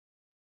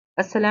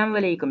Assalamu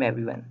alaikum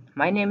everyone.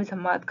 My name is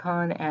Hammad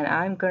Khan and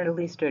I am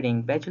currently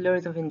studying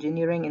Bachelor's of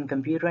Engineering in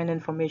Computer and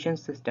Information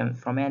Systems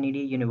from NED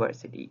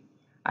University.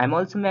 I am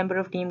also a member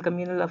of Team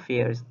Communal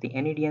Affairs, the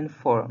NEDN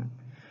Forum.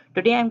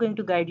 Today I am going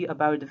to guide you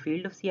about the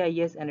field of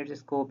CIS and its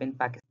scope in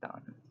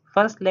Pakistan.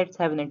 First, let's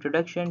have an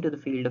introduction to the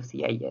field of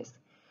CIS.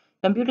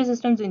 Computer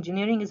systems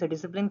engineering is a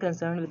discipline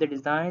concerned with the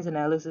design,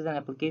 analysis, and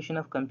application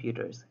of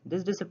computers.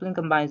 This discipline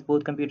combines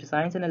both computer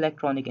science and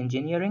electronic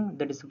engineering.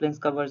 The discipline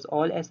covers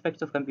all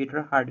aspects of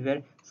computer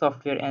hardware,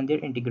 software, and their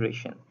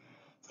integration.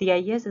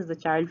 CIS is the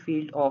child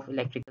field of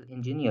electrical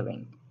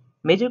engineering.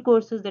 Major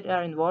courses that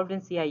are involved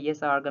in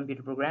CIS are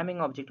computer programming,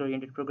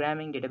 object-oriented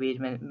programming, database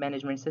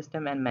management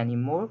system, and many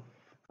more.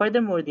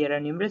 Furthermore, there are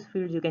numerous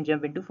fields you can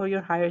jump into for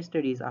your higher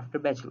studies after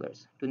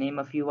bachelor's. To name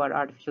a few are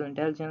artificial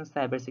intelligence,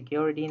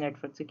 cybersecurity,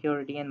 network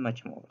security, and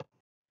much more.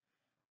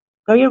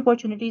 Career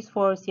opportunities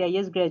for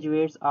CIS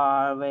graduates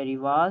are very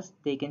vast.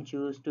 They can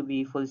choose to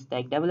be full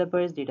stack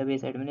developers,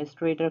 database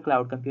administrator,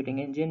 cloud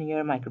computing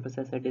engineer,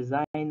 microprocessor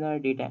designer,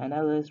 data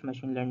analyst,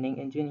 machine learning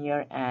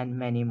engineer, and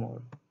many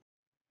more.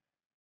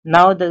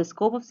 Now, the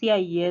scope of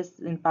CIES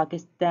in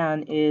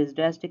Pakistan is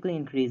drastically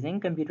increasing.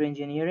 Computer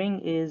engineering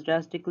is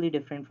drastically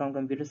different from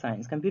computer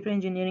science. Computer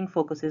engineering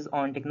focuses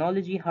on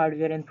technology,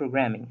 hardware, and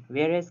programming,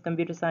 whereas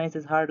computer science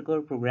is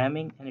hardcore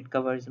programming and it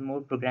covers more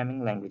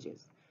programming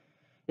languages.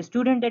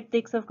 Students that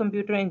takes up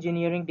computer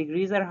engineering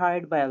degrees are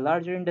hired by a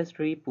larger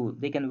industry pool.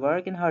 They can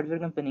work in hardware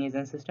companies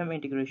and system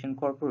integration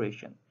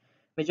corporation.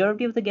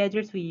 Majority of the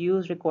gadgets we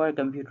use require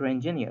computer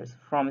engineers.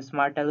 From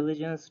smart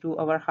televisions to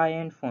our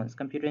high-end phones,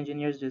 computer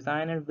engineers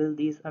design and build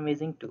these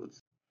amazing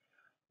tools.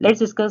 Let's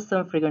discuss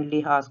some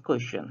frequently asked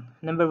questions.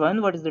 Number one,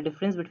 what is the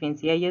difference between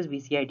CIS,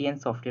 BCIT, and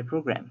software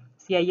program?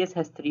 CIS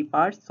has three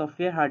parts: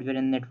 software, hardware,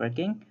 and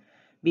networking.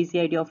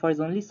 BCIT offers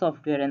only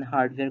software and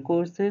hardware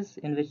courses,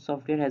 in which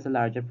software has a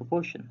larger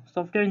proportion.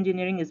 Software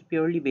engineering is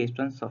purely based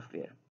on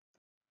software.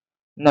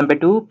 Number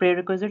two,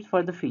 prerequisites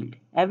for the field.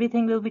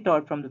 Everything will be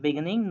taught from the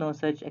beginning, no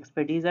such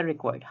expertise are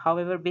required.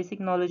 However,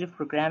 basic knowledge of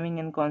programming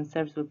and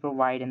concepts will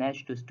provide an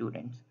edge to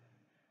students.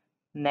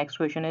 Next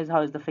question is,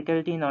 how is the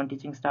faculty,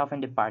 non-teaching staff,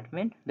 and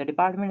department? The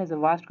department has a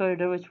vast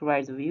corridor which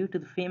provides a view to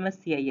the famous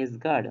CIS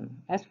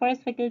garden. As far as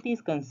faculty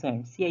is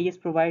concerned, CIS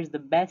provides the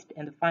best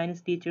and the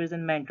finest teachers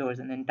and mentors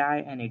in the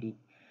entire NED.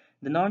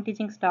 The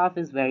non-teaching staff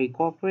is very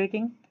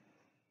cooperating.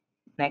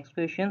 Next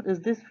question, is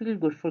this field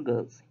good for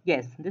girls?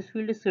 Yes, this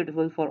field is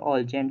suitable for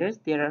all genders.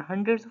 There are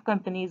hundreds of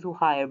companies who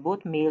hire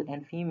both male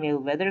and female.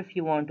 Whether if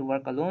you want to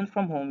work alone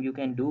from home, you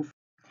can do.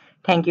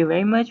 Thank you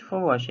very much for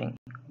watching.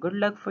 Good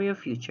luck for your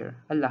future.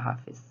 Allah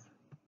Hafiz.